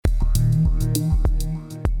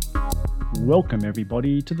welcome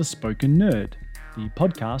everybody to The Spoken Nerd, the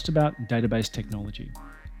podcast about database technology.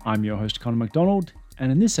 I'm your host Connor McDonald,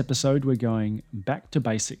 and in this episode we're going back to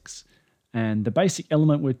basics. And the basic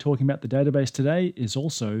element we're talking about the database today is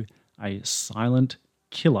also a silent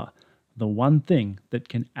killer, the one thing that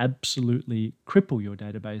can absolutely cripple your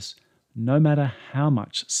database no matter how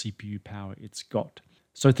much CPU power it's got.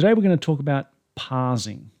 So today we're going to talk about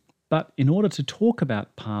parsing. But in order to talk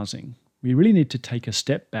about parsing, we really need to take a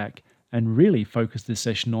step back and really focus this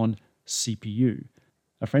session on CPU.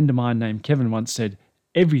 A friend of mine named Kevin once said,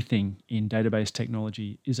 everything in database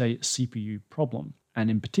technology is a CPU problem.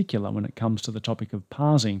 And in particular, when it comes to the topic of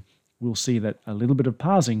parsing, we'll see that a little bit of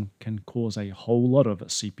parsing can cause a whole lot of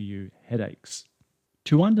CPU headaches.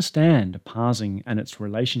 To understand parsing and its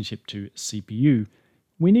relationship to CPU,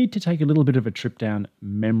 we need to take a little bit of a trip down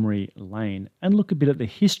memory lane and look a bit at the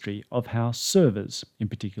history of how servers, in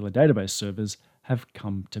particular database servers, have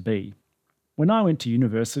come to be. When I went to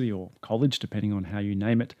university or college, depending on how you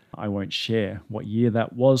name it, I won't share what year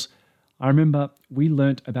that was, I remember we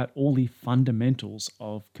learnt about all the fundamentals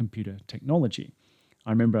of computer technology.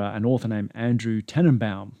 I remember an author named Andrew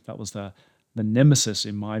Tannenbaum. That was the nemesis,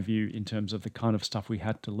 in my view, in terms of the kind of stuff we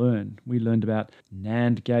had to learn. We learned about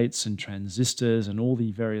NAND gates and transistors and all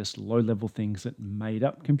the various low-level things that made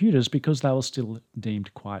up computers because they were still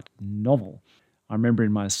deemed quite novel. I remember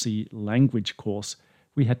in my C language course,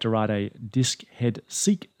 we had to write a disk head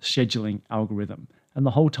seek scheduling algorithm. And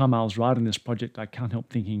the whole time I was writing this project, I can't help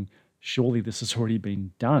thinking, surely this has already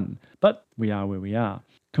been done. But we are where we are.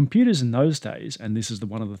 Computers in those days, and this is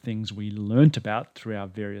one of the things we learnt about through our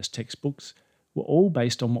various textbooks, were all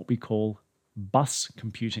based on what we call bus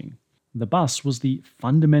computing. The bus was the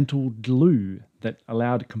fundamental glue that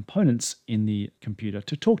allowed components in the computer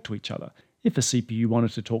to talk to each other. If a CPU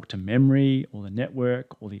wanted to talk to memory or the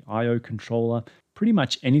network or the I/O controller, pretty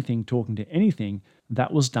much anything talking to anything,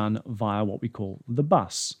 that was done via what we call the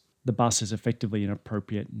bus. The bus is effectively an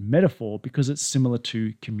appropriate metaphor because it's similar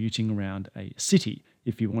to commuting around a city.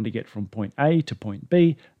 If you want to get from point A to point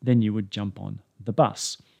B, then you would jump on the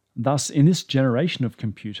bus. Thus, in this generation of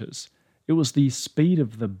computers, it was the speed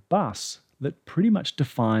of the bus that pretty much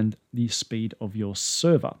defined the speed of your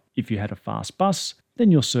server. If you had a fast bus,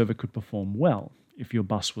 then your server could perform well. If your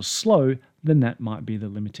bus was slow, then that might be the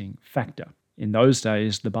limiting factor. In those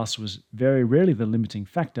days, the bus was very rarely the limiting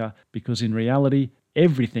factor because in reality,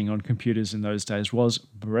 everything on computers in those days was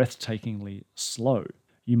breathtakingly slow.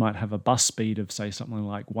 You might have a bus speed of, say, something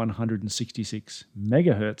like 166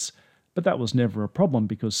 megahertz, but that was never a problem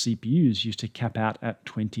because CPUs used to cap out at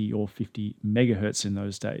 20 or 50 megahertz in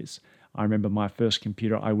those days. I remember my first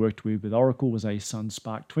computer I worked with Oracle was a Sun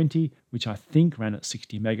Spark 20, which I think ran at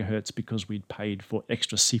 60 megahertz because we'd paid for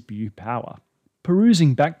extra CPU power.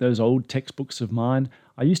 Perusing back those old textbooks of mine,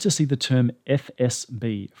 I used to see the term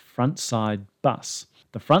FSB, front side bus.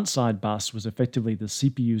 The front side bus was effectively the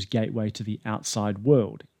CPU's gateway to the outside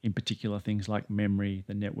world, in particular things like memory,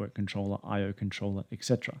 the network controller, I/O controller,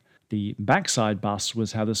 etc. The backside bus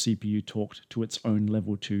was how the CPU talked to its own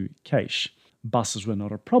level 2 cache. Buses were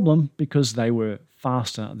not a problem because they were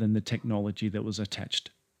faster than the technology that was attached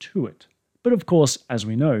to it. But of course, as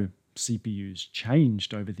we know, CPUs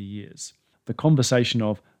changed over the years. The conversation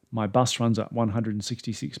of my bus runs at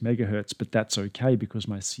 166 megahertz, but that's okay because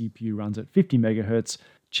my CPU runs at 50 megahertz,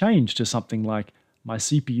 changed to something like my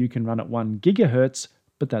CPU can run at 1 gigahertz,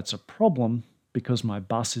 but that's a problem because my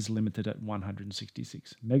bus is limited at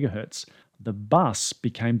 166 megahertz. The bus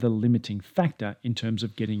became the limiting factor in terms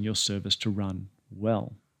of getting your service to run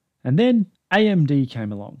well. And then AMD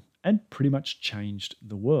came along and pretty much changed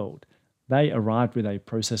the world. They arrived with a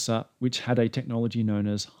processor which had a technology known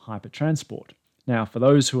as hypertransport. Now, for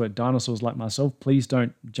those who are dinosaurs like myself, please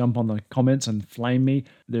don't jump on the comments and flame me.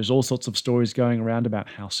 There's all sorts of stories going around about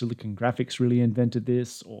how Silicon Graphics really invented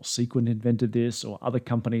this, or Sequent invented this, or other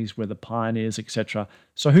companies were the pioneers, etc.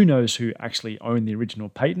 So who knows who actually owned the original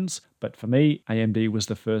patents? But for me, AMD was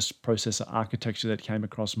the first processor architecture that came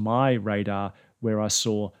across my radar where I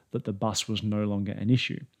saw that the bus was no longer an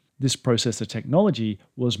issue. This processor technology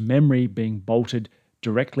was memory being bolted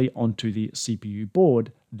directly onto the CPU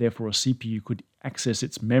board, therefore a CPU could access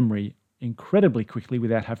its memory incredibly quickly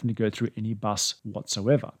without having to go through any bus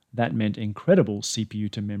whatsoever. That meant incredible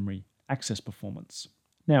CPU to memory access performance.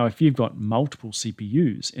 Now, if you've got multiple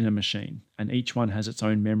CPUs in a machine and each one has its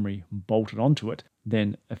own memory bolted onto it,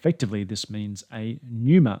 then effectively this means a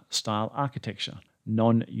NUMA style architecture,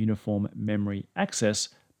 non-uniform memory access,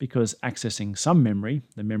 because accessing some memory,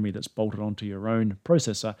 the memory that's bolted onto your own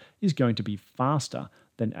processor, is going to be faster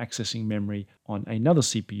than accessing memory on another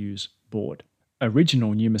CPU's board.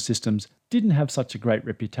 Original NUMA systems didn't have such a great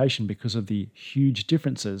reputation because of the huge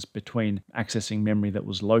differences between accessing memory that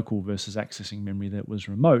was local versus accessing memory that was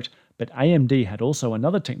remote. But AMD had also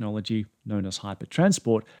another technology known as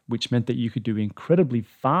hypertransport, which meant that you could do incredibly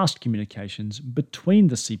fast communications between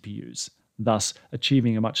the CPUs, thus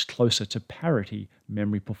achieving a much closer to parity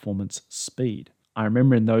memory performance speed. I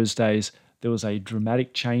remember in those days, there was a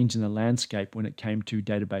dramatic change in the landscape when it came to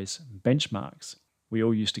database benchmarks. We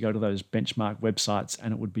all used to go to those benchmark websites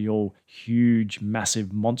and it would be all huge,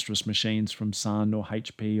 massive, monstrous machines from Sun or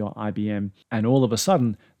HP or IBM. And all of a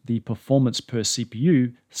sudden, the performance per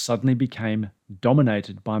CPU suddenly became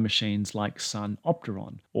dominated by machines like Sun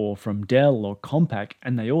Opteron or from Dell or Compaq,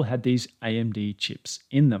 and they all had these AMD chips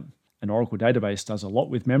in them. An Oracle database does a lot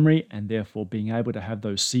with memory, and therefore being able to have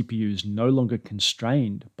those CPUs no longer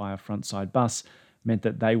constrained by a front-side bus meant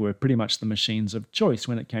that they were pretty much the machines of choice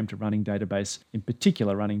when it came to running database, in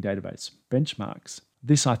particular running database benchmarks.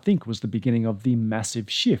 This, I think, was the beginning of the massive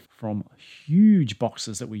shift from huge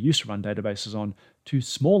boxes that we used to run databases on to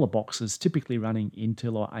smaller boxes, typically running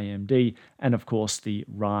Intel or AMD, and of course the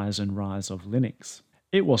rise and rise of Linux.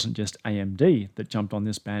 It wasn't just AMD that jumped on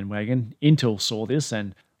this bandwagon. Intel saw this,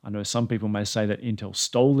 and I know some people may say that Intel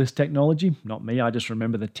stole this technology. Not me. I just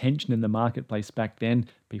remember the tension in the marketplace back then.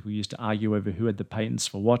 People used to argue over who had the patents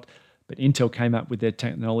for what. But Intel came up with their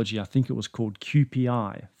technology, I think it was called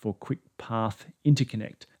QPI, for Quick Path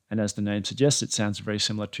Interconnect. And as the name suggests, it sounds very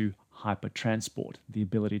similar to hypertransport, the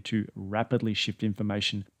ability to rapidly shift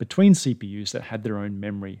information between CPUs that had their own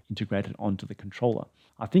memory integrated onto the controller.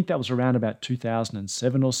 I think that was around about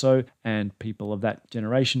 2007 or so, and people of that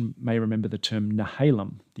generation may remember the term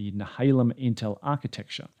Nehalem, the Nehalem Intel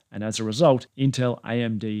architecture. And as a result, Intel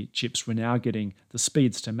AMD chips were now getting the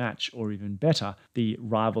speeds to match, or even better, the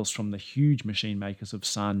rivals from the huge machine makers of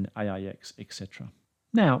Sun, AIX, etc.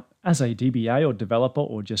 Now, as a DBA or developer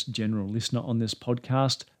or just general listener on this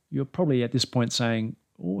podcast, you're probably at this point saying,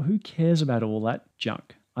 oh, who cares about all that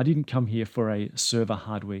junk? I didn't come here for a server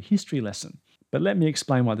hardware history lesson. But let me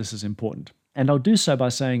explain why this is important. And I'll do so by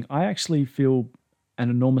saying I actually feel an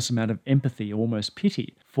enormous amount of empathy, almost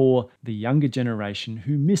pity, for the younger generation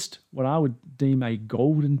who missed what I would deem a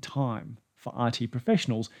golden time for IT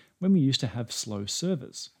professionals when we used to have slow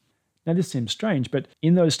servers. Now, this seems strange, but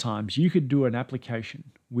in those times, you could do an application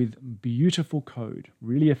with beautiful code,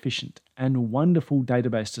 really efficient, and wonderful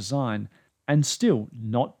database design, and still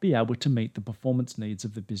not be able to meet the performance needs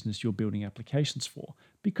of the business you're building applications for,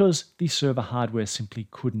 because the server hardware simply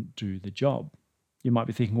couldn't do the job. You might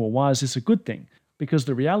be thinking, well, why is this a good thing? Because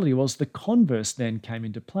the reality was the converse then came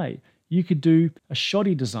into play. You could do a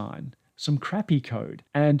shoddy design, some crappy code,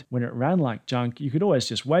 and when it ran like junk, you could always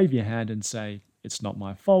just wave your hand and say, it's not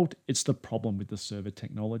my fault, it's the problem with the server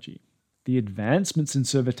technology. The advancements in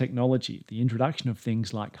server technology, the introduction of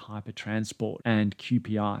things like hypertransport and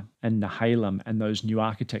QPI and Nehalem and those new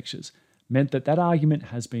architectures meant that that argument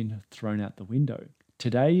has been thrown out the window.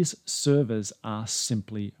 Today's servers are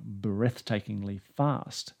simply breathtakingly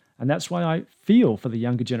fast. And that's why I feel for the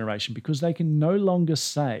younger generation, because they can no longer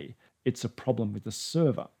say it's a problem with the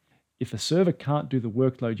server. If the server can't do the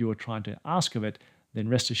workload you are trying to ask of it, then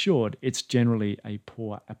rest assured it's generally a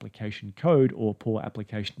poor application code or poor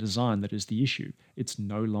application design that is the issue. It's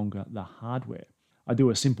no longer the hardware. I do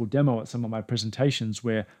a simple demo at some of my presentations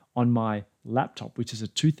where on my laptop, which is a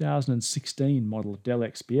 2016 model Dell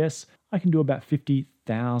XPS, I can do about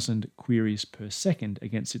 50,000 queries per second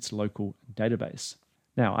against its local database.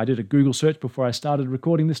 Now, I did a Google search before I started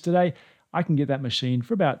recording this today. I can get that machine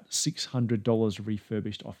for about $600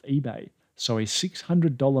 refurbished off eBay. So a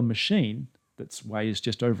 $600 machine that weighs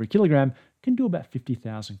just over a kilogram can do about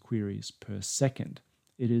 50,000 queries per second.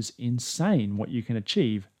 It is insane what you can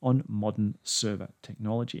achieve on modern server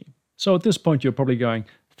technology. So at this point, you're probably going,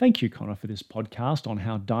 thank you, Connor, for this podcast on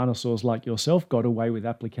how dinosaurs like yourself got away with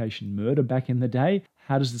application murder back in the day.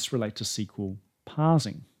 How does this relate to SQL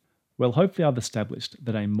parsing? Well, hopefully I've established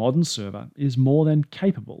that a modern server is more than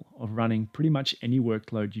capable of running pretty much any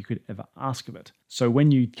workload you could ever ask of it. So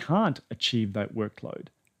when you can't achieve that workload,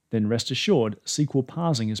 then rest assured SQL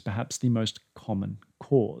parsing is perhaps the most common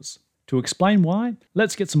cause. To explain why,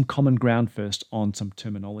 let's get some common ground first on some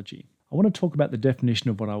terminology. I want to talk about the definition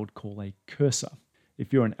of what I would call a cursor.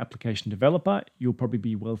 If you're an application developer, you'll probably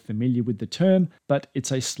be well familiar with the term, but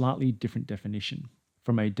it's a slightly different definition.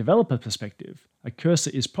 From a developer perspective, a cursor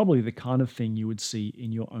is probably the kind of thing you would see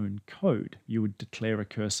in your own code. You would declare a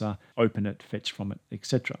cursor, open it, fetch from it,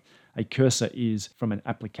 etc. A cursor is, from an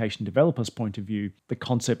application developer's point of view, the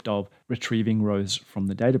concept of retrieving rows from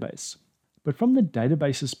the database. But from the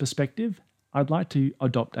database's perspective, I'd like to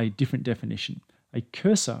adopt a different definition, A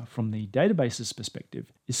cursor, from the database's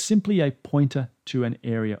perspective, is simply a pointer to an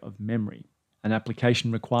area of memory. An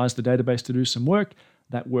application requires the database to do some work.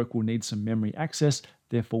 That work will need some memory access.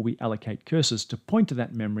 Therefore, we allocate cursors to point to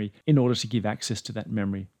that memory in order to give access to that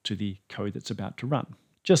memory to the code that's about to run.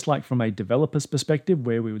 Just like from a developer's perspective,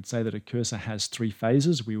 where we would say that a cursor has 3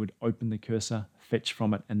 phases, we would open the cursor, fetch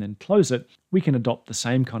from it, and then close it. We can adopt the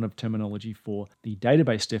same kind of terminology for the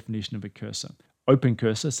database definition of a cursor. Open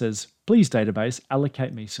cursor says, please database,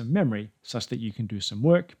 allocate me some memory such that you can do some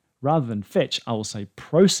work. Rather than fetch, I will say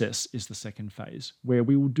process is the second phase, where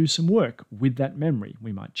we will do some work with that memory.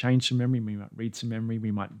 We might change some memory, we might read some memory,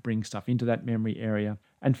 we might bring stuff into that memory area.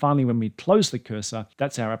 And finally, when we close the cursor,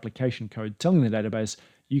 that's our application code telling the database,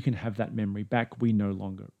 you can have that memory back, we no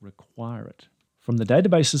longer require it. From the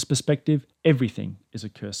database's perspective, everything is a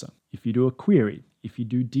cursor. If you do a query, if you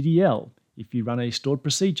do DDL, if you run a stored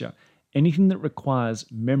procedure, anything that requires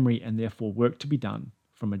memory and therefore work to be done,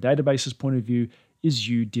 from a database's point of view, is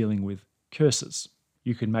you dealing with cursors.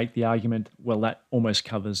 You can make the argument, well, that almost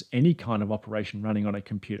covers any kind of operation running on a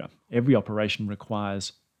computer. Every operation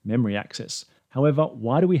requires memory access. However,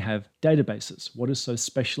 why do we have databases? What is so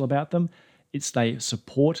special about them? It's they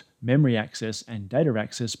support memory access and data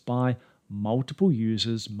access by multiple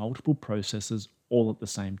users, multiple processes, all at the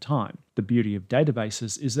same time. The beauty of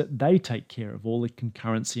databases is that they take care of all the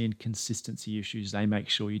concurrency and consistency issues. They make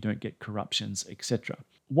sure you don't get corruptions, etc.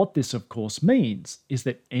 What this, of course, means is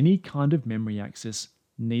that any kind of memory access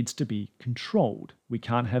needs to be controlled. We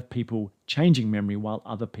can't have people changing memory while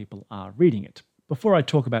other people are reading it. Before I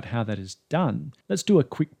talk about how that is done, let's do a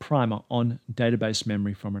quick primer on database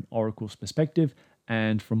memory from an Oracle's perspective.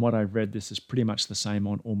 And from what I've read, this is pretty much the same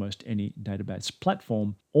on almost any database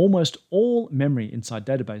platform. Almost all memory inside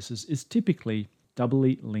databases is typically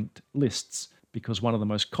doubly linked lists, because one of the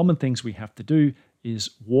most common things we have to do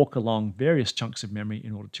is walk along various chunks of memory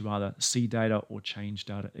in order to either see data or change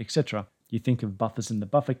data, etc. You think of buffers in the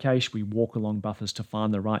buffer cache, we walk along buffers to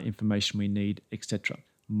find the right information we need, etc.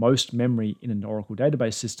 Most memory in an Oracle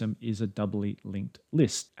database system is a doubly linked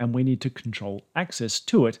list, and we need to control access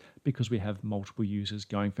to it because we have multiple users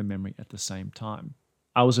going for memory at the same time.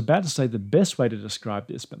 I was about to say the best way to describe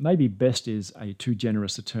this, but maybe best is a too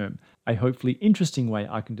generous a term. A hopefully interesting way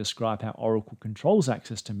I can describe how Oracle controls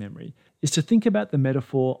access to memory is to think about the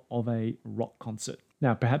metaphor of a rock concert.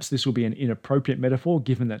 Now, perhaps this will be an inappropriate metaphor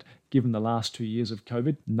given the last 2 years of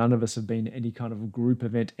COVID, none of us have been at any kind of group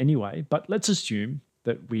event anyway, but let's assume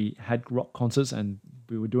that we had rock concerts and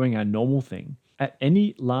we were doing our normal thing. At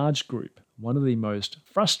any large group, one of the most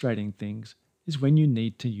frustrating things is when you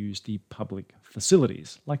need to use the public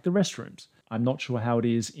facilities, like the restrooms. I'm not sure how it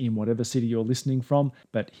is in whatever city you're listening from,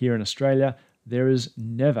 but here in Australia, there is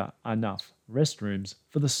never enough restrooms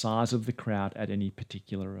for the size of the crowd at any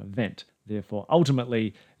particular event. Therefore,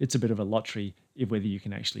 ultimately, it's a bit of a lottery whether you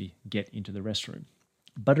can actually get into the restroom.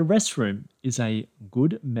 But a restroom is a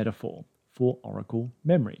good metaphor for Oracle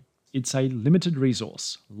memory. It's a limited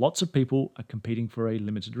resource. Lots of people are competing for a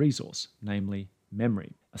limited resource, namely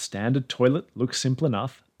memory. A standard toilet looks simple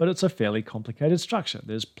enough, but it's a fairly complicated structure.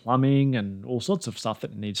 There's plumbing and all sorts of stuff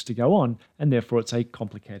that needs to go on, and therefore it's a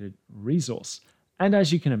complicated resource. And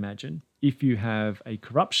as you can imagine, if you have a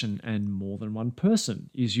corruption and more than one person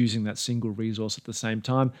is using that single resource at the same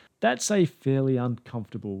time, that's a fairly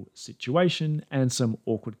uncomfortable situation, and some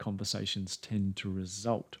awkward conversations tend to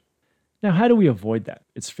result. Now, how do we avoid that?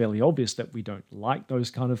 It's fairly obvious that we don't like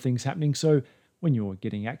those kind of things happening, so when you're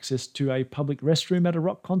getting access to a public restroom at a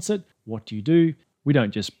rock concert, what do? We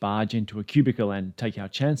don't just barge into a cubicle and take our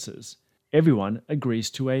chances. Everyone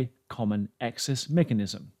agrees to a common access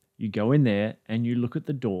mechanism. You go in there and you look at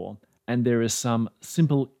the door, and there is some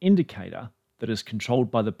simple indicator that is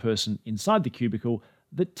controlled by the person inside the cubicle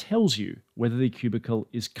that tells you whether the cubicle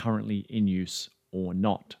is currently in use or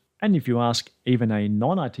not. And if you ask even a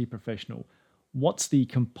non-IT professional, what's the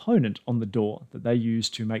component on the door that they use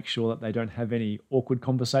to make sure that they don't have any awkward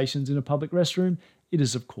conversations in a public restroom? It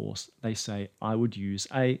is, of course, they say, I would use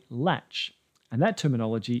a latch. And that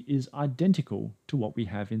terminology is identical to what we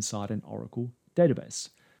have inside an Oracle database.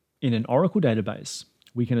 In an Oracle database,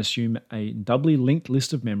 we can assume a doubly linked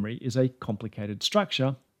list of memory is a complicated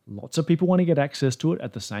structure. Lots of people want to get access to it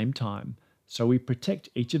at the same time. So we protect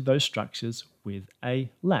each of those structures with a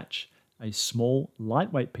latch, a small,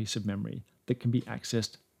 lightweight piece of memory that can be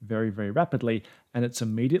accessed very, very rapidly, and it's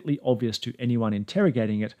immediately obvious to anyone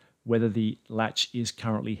interrogating it whether the latch is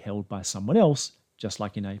currently held by someone else, just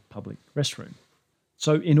like in a public restroom.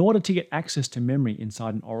 So in order to get access to memory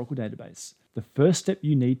inside an Oracle database, the first step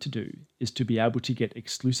you need to do is to be able to get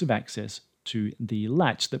exclusive access to the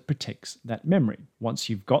latch that protects that memory. Once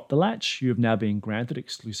you've got the latch, you have now been granted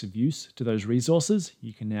exclusive use to those resources.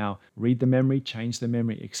 You can now read the memory, change the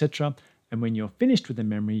memory, etc. And when you're finished with the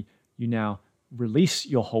memory, you now release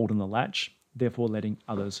your hold on the latch, therefore letting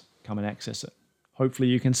others come and access it. Hopefully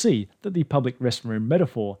you can see that the public restroom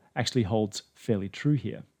metaphor actually holds fairly true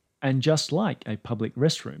here. And just like a public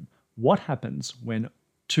restroom, what happens when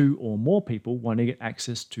two or more people want to get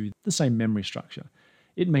access to the same memory structure?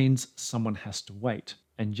 It means someone has to wait.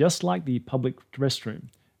 And just like the public restroom,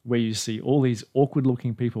 where you see all these awkward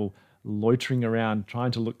looking people loitering around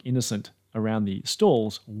trying to look innocent around the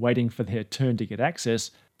stalls, waiting for their turn to get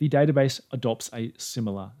access, the database adopts a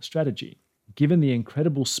similar strategy. Given the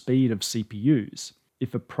incredible speed of CPUs,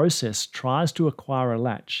 if a process tries to acquire a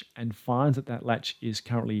latch and finds that that latch is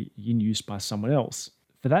currently in use by someone else,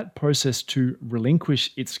 for that process to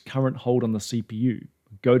relinquish its current hold on the CPU,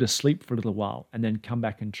 go to sleep for a little while, and then come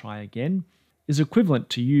back and try again, is equivalent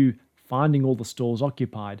to you finding all the stalls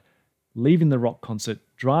occupied, leaving the rock concert,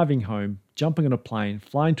 driving home, jumping on a plane,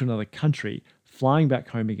 flying to another country, flying back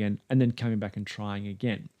home again, and then coming back and trying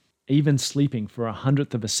again. Even sleeping for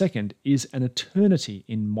 1/100th of a second is an eternity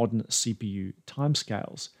in modern CPU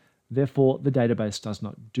timescales. Therefore, the database does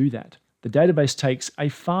not do that. The database takes a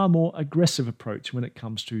far more aggressive approach when it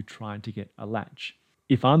comes to trying to get a latch.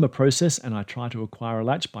 If I'm a process and I try to acquire a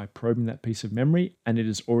latch by probing that piece of memory and it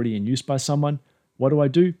is already in use by someone,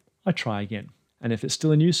 what do? I try again. And if it's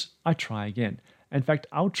still in use, I try again. In fact,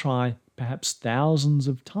 I'll try perhaps thousands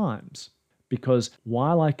of times. Because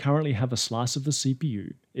while I currently have a slice of the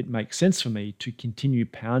CPU, it makes sense for me to continue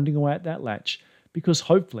pounding away at that latch because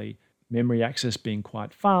hopefully, memory access being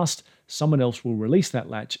quite fast, someone else will release that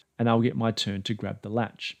latch and I'll get my turn to grab the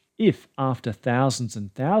latch. If after thousands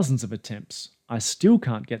and thousands of attempts, I still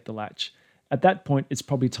can't get the latch, at that point it's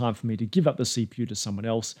probably time for me to give up the CPU to someone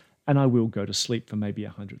else and I will go to sleep for maybe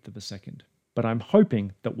 1/100th of a second. But I'm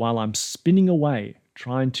hoping that while I'm spinning away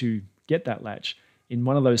trying to get that latch, in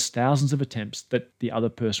one of those thousands of attempts that the other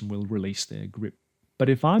person will release their grip. But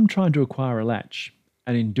if I'm trying to acquire a latch,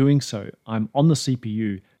 and in doing so, I'm on the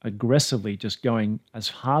CPU aggressively just going as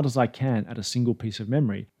hard as I can at a single piece of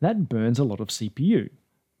memory, that burns a lot of CPU.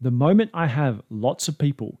 The moment I have lots of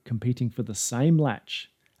people competing for the same latch,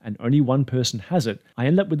 and only one person has it, I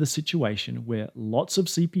end up with a situation where lots of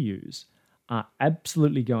CPUs are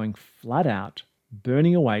absolutely going flat out,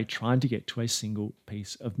 burning away trying to get to a single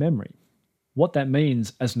piece of memory. What that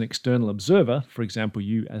means as an external observer, for example,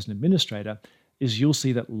 you as an administrator, is you'll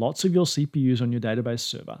see that lots of your CPUs on your database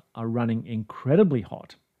server are running incredibly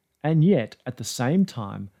hot, and yet at the same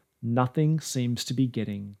time, nothing seems to be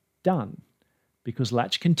getting done because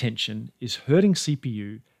latch contention is hurting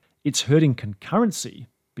CPU, it's hurting concurrency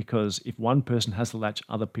because if one person has the latch,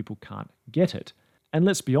 other people can't get it. And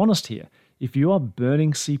let's be honest here, if you are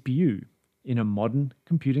burning CPU, in a modern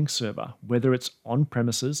computing server, whether it's on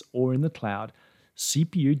premises or in the cloud,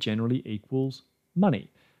 CPU generally equals money.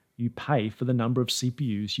 You pay for the number of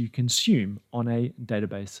CPUs you consume on a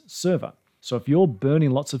database server. So if you're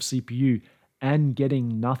burning lots of CPU and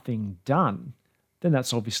getting nothing done, then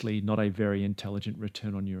that's obviously not a very intelligent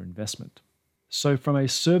return on your investment. So from a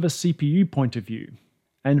server CPU point of view,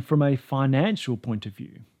 and from a financial point of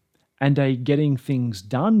view, and a getting things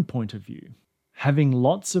done point of view, having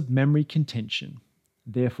lots of memory contention,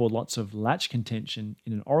 therefore lots of latch contention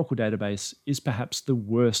in an Oracle database is perhaps the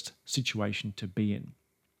worst situation to be in.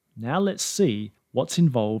 Now let's see what's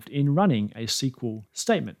involved in running a SQL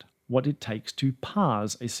statement, what it takes to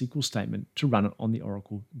parse a SQL statement to run it on the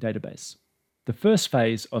Oracle database. The first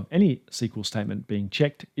phase of any SQL statement being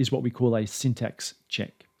checked is what we call a syntax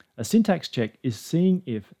check. A syntax check is seeing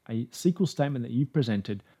if a SQL statement that you've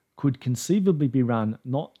presented could conceivably be run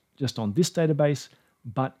not just on this database,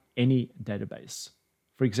 but any database.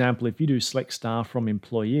 For example, if you do select star from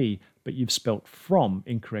employee, but you've spelt from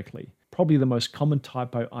incorrectly, probably the most common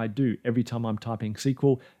typo I do every time I'm typing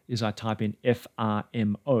SQL is I type in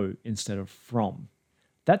FRMO instead of from.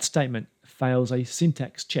 That statement fails a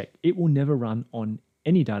syntax check. It will never run on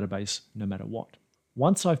any database, no matter what.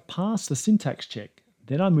 Once I've passed the syntax check,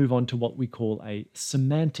 then I move on to what we call a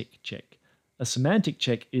semantic check. A semantic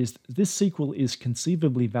check is this SQL is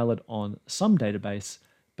conceivably valid on some database,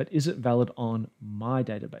 but is it valid on my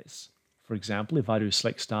database? For example, if I do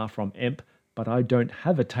select star from emp, but I don't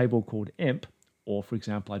have a table called emp, or for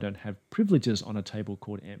example, I don't have privileges on a table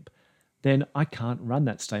called emp, then I can't run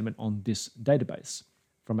that statement on this database.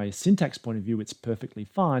 From a syntax point of view, it's perfectly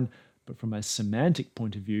fine, but from a semantic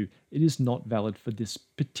point of view, it is not valid for this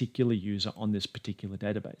particular user on this particular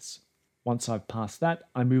database. Once I've passed that,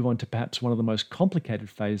 I move on to perhaps one of the most complicated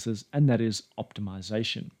phases, and that is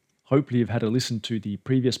optimization. Hopefully you've had a listen to the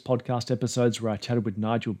previous podcast episodes where I chatted with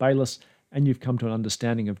Nigel Bayliss, and you've come to an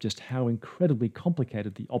understanding of just how incredibly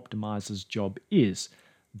complicated the optimizer's job is.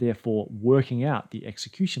 Therefore, working out the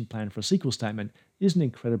execution plan for a SQL statement is an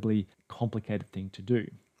incredibly complicated thing to do.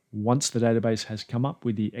 Once the database has come up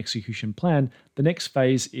with the execution plan, the next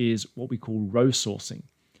phase is what we call row sourcing.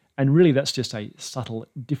 And really, that's just a subtle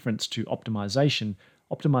difference to optimization.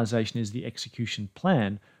 Optimization is the execution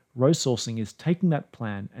plan. Row sourcing is taking that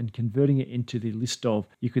plan and converting it into the list of,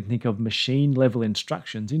 you could think of machine level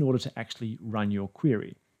instructions in order to actually run your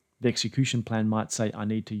query. The execution plan might say, I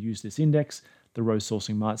need to use this index. The row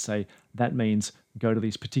sourcing might say, that means go to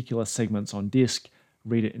these particular segments on disk,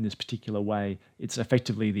 read it in this particular way. It's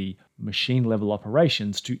effectively the machine level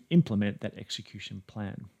operations to implement that execution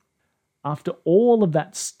plan. After all of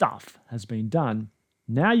that stuff has been done,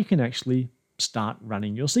 now you can actually start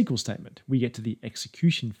running your SQL statement. We get to the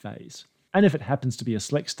execution phase. And if it happens to be a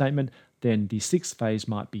select statement, then the sixth phase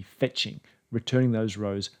might be fetching, returning those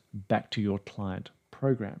rows back to your client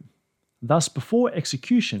program. Thus, before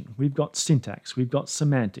execution, we've got syntax, we've got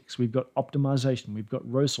semantics, we've got optimization, we've got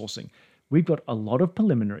row sourcing. We've got a lot of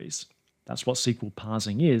preliminaries. That's what SQL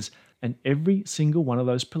parsing is. And every single one of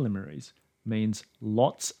those preliminaries means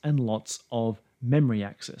lots and lots of memory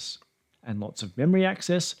access. And lots of memory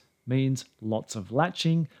access means lots of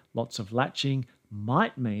latching. Lots of latching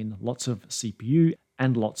might mean lots of CPU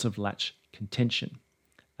and lots of latch contention.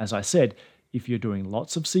 As I said, if you're doing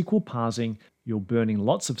lots of SQL parsing, you're burning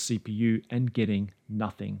lots of CPU and getting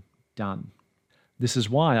nothing done. This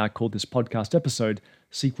is why I called this podcast episode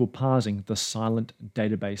SQL Parsing, the Silent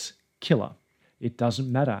Database Killer. It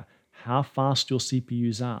doesn't matter how fast your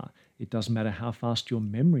CPUs are. It doesn't matter how fast your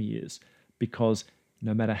memory is, because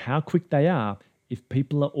no matter how quick they are, if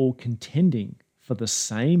people are all contending for the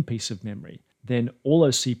same piece of memory, then all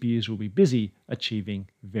those CPUs will be busy achieving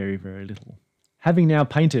very, very little. Having now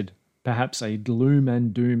painted perhaps a gloom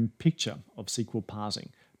and doom picture of SQL parsing,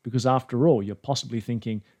 because after all, you're possibly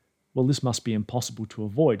thinking, well, this must be impossible to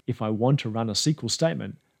avoid. If I want to run a SQL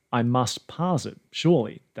statement, I must parse it.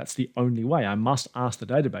 Surely, that's the only way. I must ask the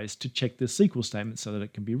database to check this SQL statement so that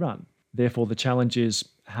it can be run. Therefore, the challenge is,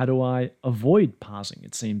 how do I avoid parsing?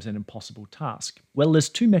 It seems an impossible task. Well, there's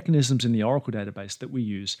two mechanisms in the Oracle database that we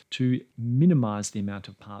use to minimize the amount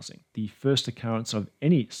of parsing. The first occurrence of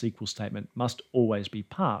any SQL statement must always be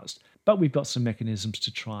parsed, but we've got some mechanisms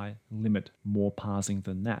to try and limit more parsing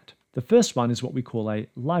than that. The first one is what we call a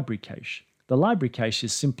library cache. The library cache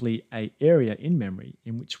is simply an area in memory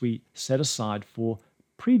in which we set aside for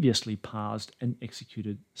previously parsed and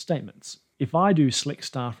executed statements. If I do select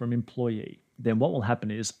star from employee, then what will happen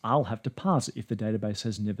is I'll have to parse it if the database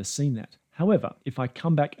has never seen that. However, if I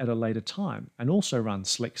come back at a later time and also run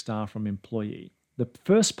select star from employee, the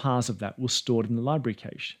first parse of that was stored in the library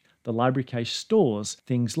cache. The library cache stores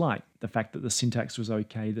things like the fact that the syntax was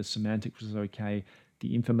okay, the semantics was okay,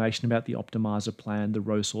 the information about the optimizer plan, the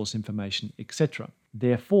row source information, etc.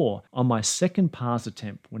 Therefore, on my second parse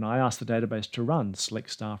attempt, when I ask the database to run select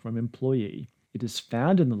star from employee, it is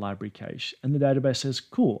found in the library cache, and the database says,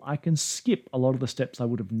 cool, I can skip a lot of the steps I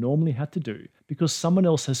would have normally had to do because someone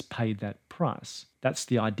else has paid that price. That's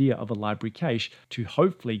the idea of a library cache, to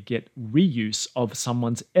hopefully get reuse of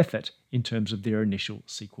someone's effort in terms of their initial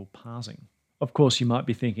SQL parsing. Of course, you might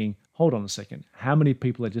be thinking, hold on a second, how many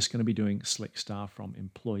people are just going to be doing select star from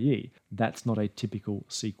employee? That's not a typical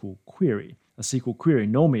SQL query. A SQL query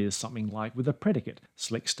normally is something like with a predicate,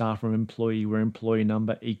 select star from employee where employee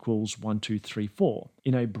number equals 1234.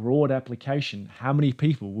 In a broad application, how many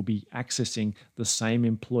people will be accessing the same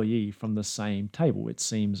employee from the same table? It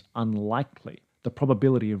seems unlikely. The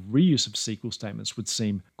probability of reuse of SQL statements would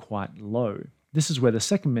seem quite low. This is where the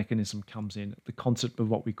second mechanism comes in, the concept of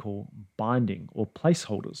what we call binding or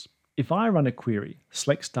placeholders. If I run a query,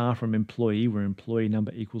 select star from employee where employee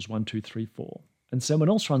number equals 1234, and someone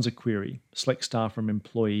else runs a query, select star from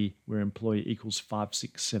employee where employee equals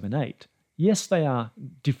 5678, yes, they are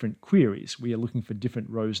different queries. We are looking for different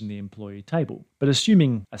rows in the employee table. But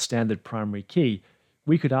assuming a standard primary key,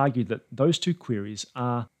 we could argue that those two queries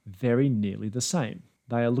are very nearly the same.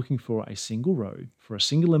 They are looking for a single row, for a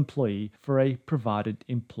single employee, for a provided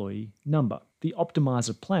employee number. The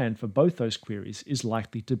optimizer plan for both those queries is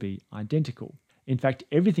likely to be identical. In fact,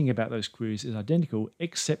 everything about those queries is identical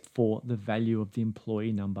except for the value of the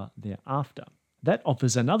employee number thereafter. That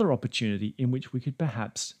offers another opportunity in which we could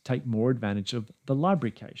perhaps take more advantage of the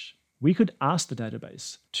library cache. We could ask the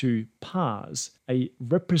database to parse a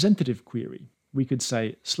representative query. We could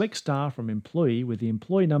say select star from employee where the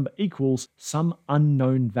employee number equals some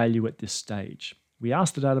unknown value at this stage. We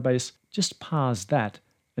ask the database, just parse that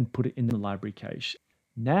and put it in the library cache.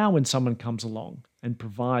 Now when someone comes along and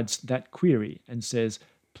provides that query and says,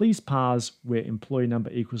 please parse where employee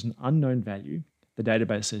number equals an unknown value, the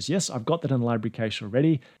database says, yes, I've got that in a library cache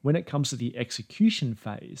already. When it comes to the execution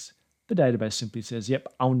phase, the database simply says, yep,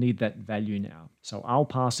 I'll need that value now. So I'll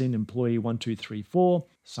pass in employee 1, 2, 3, 4.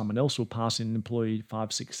 Someone else will pass in employee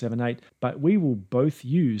 5, 6, 7, 8. But we will both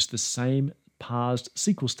use the same parsed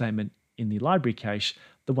SQL statement in the library cache,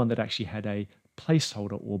 the one that actually had a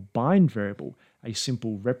placeholder or bind variable, a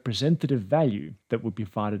simple representative value that would be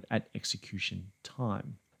provided at execution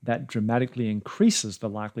time. That dramatically increases the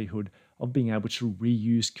likelihood of being able to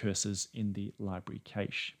reuse cursors in the library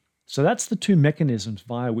cache. So that's the two mechanisms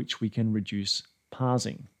via which we can reduce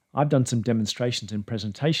parsing. I've done some demonstrations and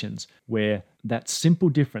presentations where that simple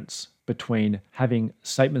difference between having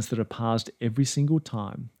statements that are parsed every single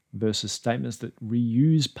time versus statements that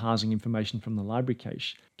reuse parsing information from the library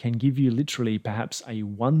cache can give you literally perhaps a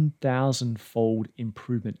 1,000-fold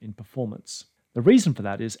improvement in performance. The reason for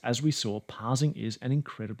that is, as we saw, parsing is an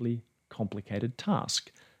incredibly complicated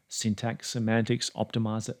task. Syntax, semantics,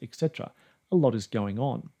 optimizer, etc. A lot is going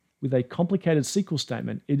on. With a complicated SQL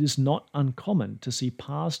statement, it is not uncommon to see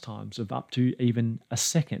parse times of up to even a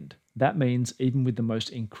second. That means even with the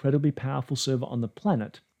most incredibly powerful server on the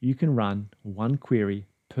planet, you can run one query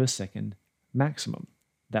per second maximum.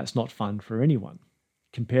 That's not fun for anyone.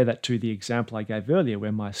 Compare that to the example I gave earlier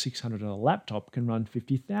where my $600 laptop can run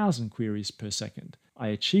 50,000 queries per second. I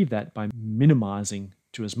achieve that by minimizing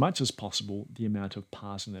to as much as possible the amount of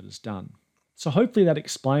parsing that is done. So hopefully that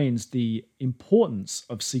explains the importance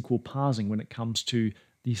of SQL parsing when it comes to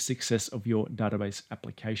the success of your database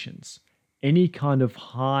applications. Any kind of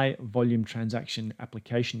high volume transaction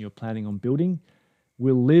application you're planning on building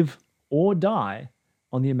will live or die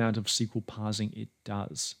on the amount of SQL parsing it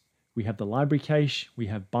does. We have the library cache, we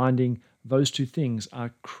have binding. Those two things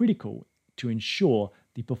are critical to ensure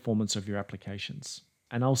the performance of your applications.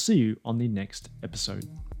 And I'll see you on the next episode.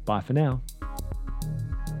 Bye for now.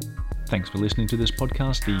 Thanks for listening to this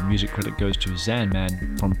podcast. The music credit goes to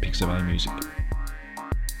Zanman from Pixabay Music.